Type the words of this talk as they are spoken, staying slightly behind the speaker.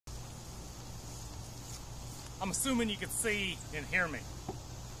I'm assuming you can see and hear me.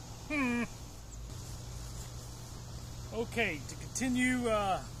 Okay, to continue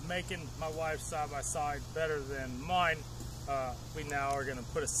making my wife's side-by-side better than mine, we now are going to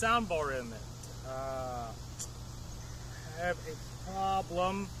put a soundbar in it. I have a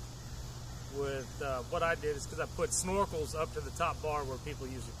problem with what I did is because I put snorkels up to the top bar where people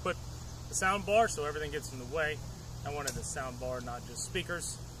usually put the sound bar, so everything gets in the way. I wanted a sound bar, not just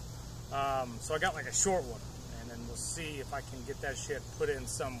speakers. So I got like a short one, and then we'll see if I can get that shit put in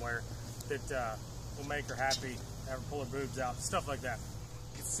somewhere that will make her happy, have her pull her boobs out, stuff like that.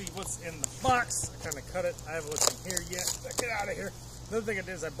 You can see what's in the box. I kind of cut it. I haven't looked in here yet. Get out of here. Another thing I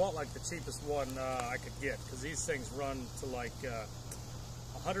did is I bought like the cheapest one I could get, because these things run to like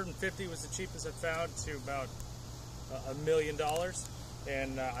 150 was the cheapest I found, to about $1 million,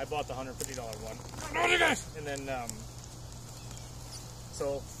 and I bought the $150 one. And then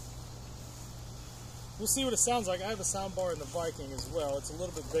so we'll see what it sounds like. I have a sound bar in the Viking as well. It's a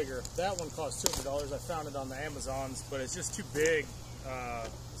little bit bigger. That one cost $200. I found it on the Amazons, but it's just too big.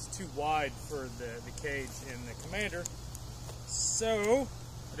 It's too wide for the cage in the Commander, so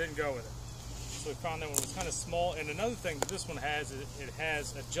I didn't go with it. So we found that one was kind of small. And another thing that this one has is it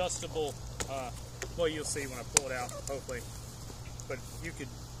has adjustable. Well, you'll see when I pull it out, hopefully. But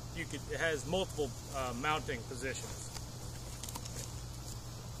it has multiple mounting positions.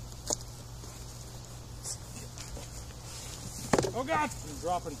 Oh God! I'm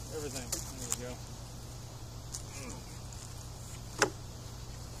dropping everything. There we go.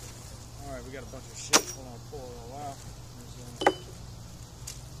 All right, we got a bunch of shit. Hold on, pull it all out.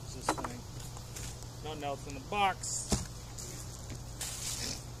 There's this thing. Nothing else in the box.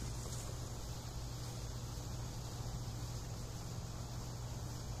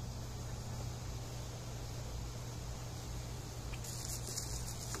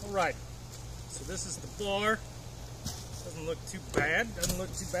 Alright, so this is the bar. Doesn't look too bad. We'll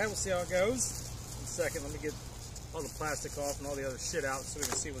see how it goes. In a second, let me get all the plastic off and all the other shit out so we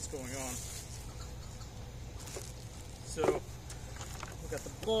can see what's going on. So, we got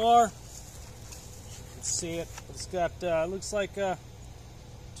the bar. See it. It's got looks like 2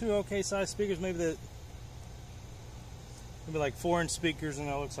 okay sized speakers, maybe like 4-inch speakers, and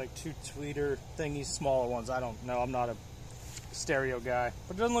it looks like 2 tweeter thingies, smaller ones. I don't know. I'm not a stereo guy,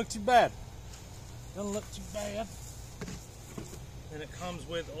 but it doesn't look too bad. And it comes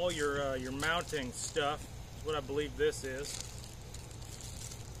with all your mounting stuff. Is what I believe this is.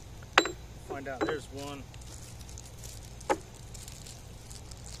 Find out. There's one.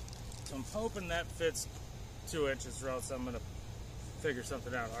 So I'm hoping that fits 2 inches, or else I'm going to figure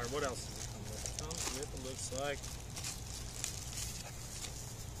something out. All right, what else does it come with? It comes with, it looks like,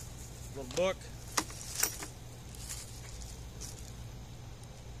 a little book.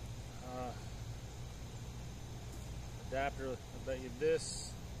 Adapter, I bet you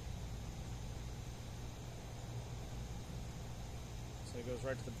this. So it goes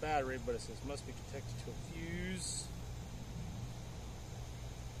right to the battery, but it says must be connected to a fuse.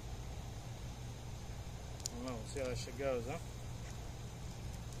 We'll see how that shit goes, huh?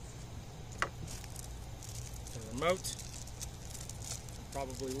 The remote. I'll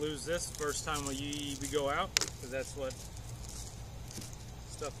probably lose this first time we go out, because that's what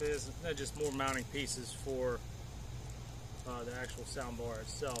stuff is. Not just more mounting pieces for the actual soundbar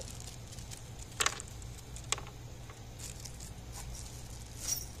itself.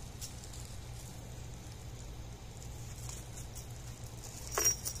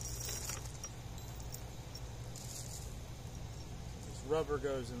 Rubber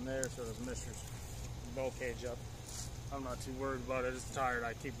goes in there, so does Mr.'s bowl cage up. I'm not too worried about it. It's tired.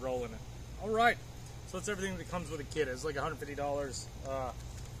 I keep rolling it. All right, so that's everything that comes with a kit. It's like $150.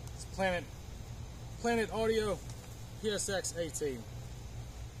 It's Planet Audio PSX 18.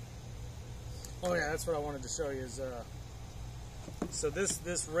 Oh yeah, that's what I wanted to show you. Is so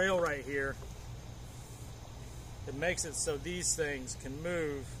this rail right here, it makes it so these things can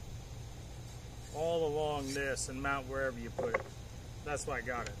move all along this and mount wherever you put it. That's why I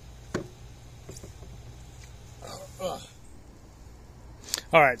got it.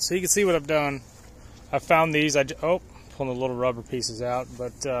 Alright, so you can see what I've done. I found these. Pulling the little rubber pieces out,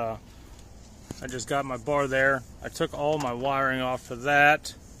 but I just got my bar there. I took all my wiring off for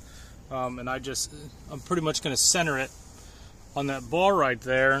that, and I'm pretty much going to center it on that bar right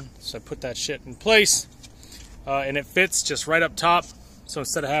there. So I put that shit in place, and it fits just right up top. So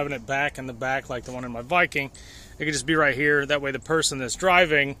instead of having it back in the back like the one in my Viking, it could just be right here. That way the person that's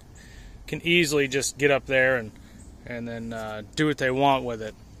driving can easily just get up there and then do what they want with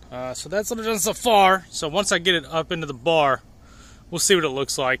it. So that's what I've done so far. So once I get it up into the bar, we'll see what it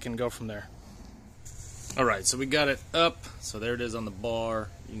looks like and go from there. Alright, so we got it up. So there it is on the bar.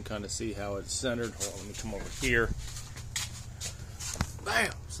 You can kind of see how it's centered. Hold on, let me come over here.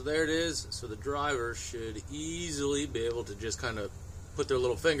 Bam! So there it is. So the driver should easily be able to just kind of put their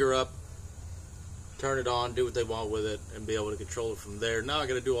little finger up, turn it on, do what they want with it, and be able to control it from there. Now I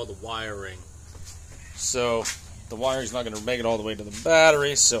got to do all the wiring. So the wiring's not going to make it all the way to the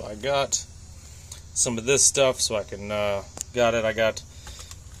battery, so I got some of this stuff so I can I got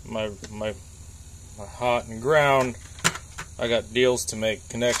my hot and ground. I got deals to make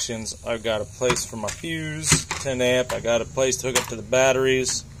connections. I've got a place for my fuse, 10 amp. I got a place to hook up to the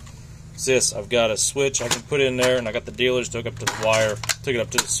batteries. This, I've got a switch I can put in there, and I got the dealers to hook up to the wire, took it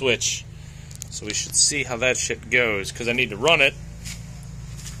up to the switch. So we should see how that shit goes, because I need to run it.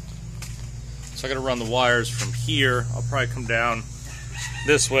 So I got to run the wires from here. I'll probably come down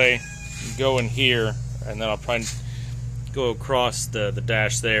this way, go in here, and then I'll probably go across the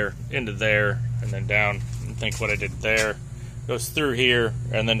dash there, into there, and then down. And think what I did there. Goes through here,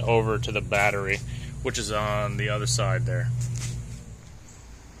 and then over to the battery, which is on the other side there.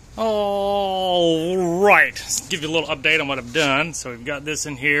 Alright, let's give you a little update on what I've done. So we've got this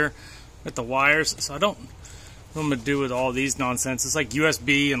in here with the wires. So I don't know what I'm going to do with all these nonsense. It's like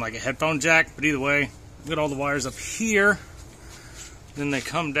USB and like a headphone jack, but either way, I've got all the wires up here. Then they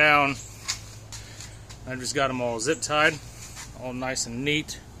come down. I just got them all zip tied, all nice and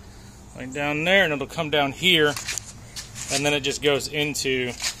neat. Like down there, and it'll come down here. And then it just goes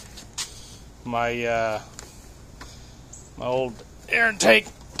into my my old air intake.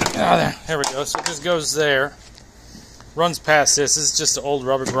 There we go. So it just goes there. Runs past this. This is just an old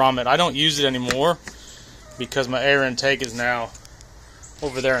rubber grommet. I don't use it anymore because my air intake is now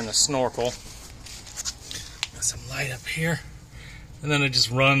over there in the snorkel. Got some light up here. And then it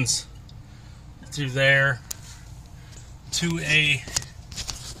just runs through there to a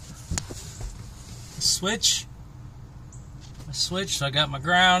switch. So I got my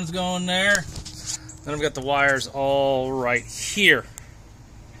grounds going there. Then I've got the wires all right here.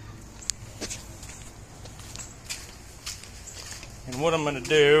 And what I'm going to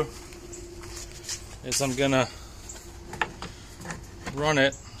do is I'm going to run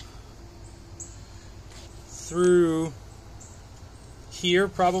it through here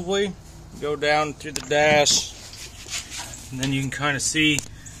probably. Go down through the dash. And then you can kind of see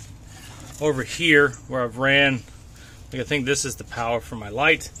over here where I've ran. I think this is the power for my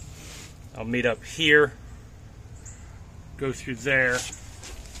light. I'll meet up here, go through there,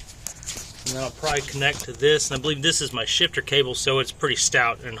 and then I'll probably connect to this. And I believe this is my shifter cable, so it's pretty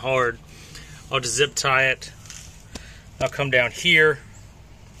stout and hard. I'll just zip tie it. I'll come down here,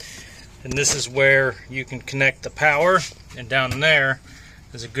 and this is where you can connect the power, and down there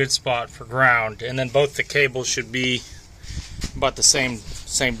is a good spot for ground. And then both the cables should be about the same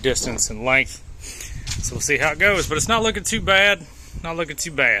distance and length. So we'll see how it goes, but it's not looking too bad. Not looking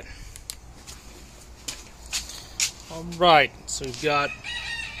too bad. Alright, so we've got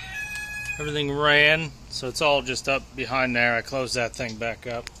everything ran. So it's all just up behind there. I closed that thing back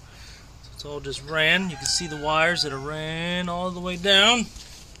up. So it's all just ran. You can see the wires that are ran all the way down.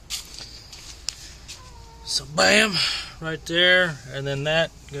 So bam, right there. And then that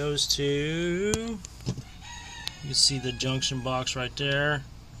goes to, you see the junction box right there.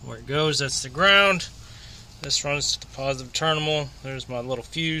 Where it goes, that's the ground. This runs to the positive terminal. There's my little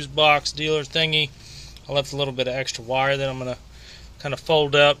fuse box dealer thingy. I left a little bit of extra wire that I'm going to kind of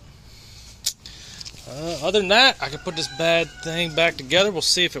fold up. Other than that, I can put this bad thing back together. We'll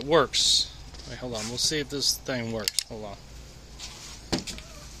see if it works. Wait, hold on. We'll see if this thing works. Hold on.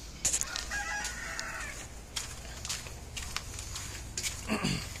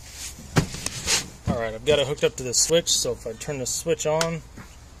 Alright, I've got it hooked up to the switch. So if I turn the switch on,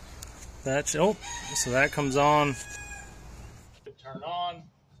 that should, oh, so that comes on. Turn on.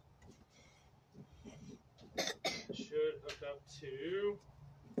 Should hook up to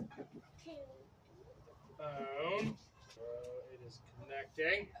the phone. So it is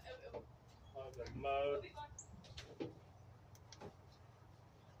connecting. Log mode.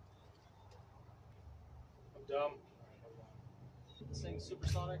 I'm dumb. This thing's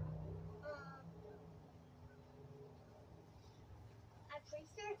supersonic. I'm pretty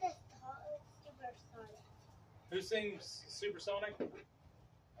sure this is supersonic. Who sings supersonic?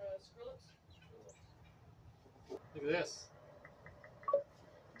 Skrillex. Look at this.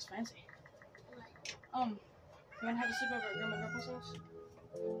 It's fancy. You want to have a sleepover at Grandma and Grandpa's house?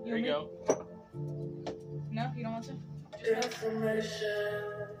 There you go. No, you don't want to? Just I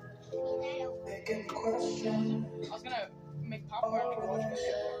was gonna make popcorn and watch my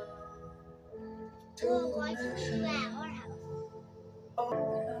show. Well, why don't you do that at our house?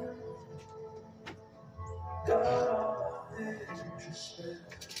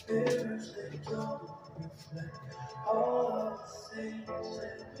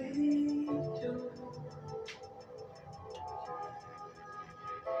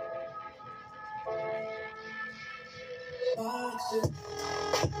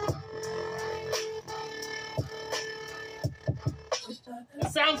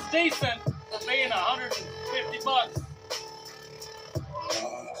 It sounds decent for being $150.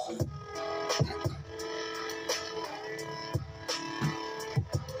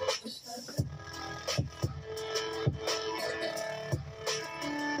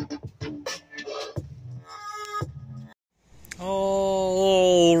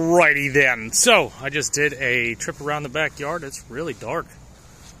 Alrighty then. So I just did a trip around the backyard. It's really dark,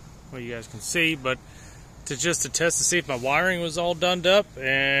 well, you guys can see, but to test to see if my wiring was all done up,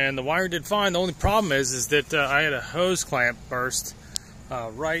 and the wiring did fine. The only problem is that I had a hose clamp burst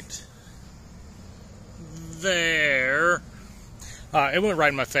right there. It went right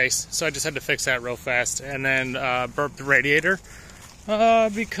in my face, so I just had to fix that real fast, and then burp the radiator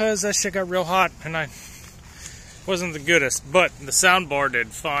because that shit got real hot, and I wasn't the goodest. But the sound bar did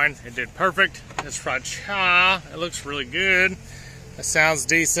fine. It did perfect. It's fra-cha. It looks really good. It sounds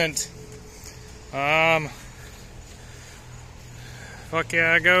decent. Fuck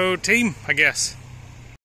yeah, go team, I guess.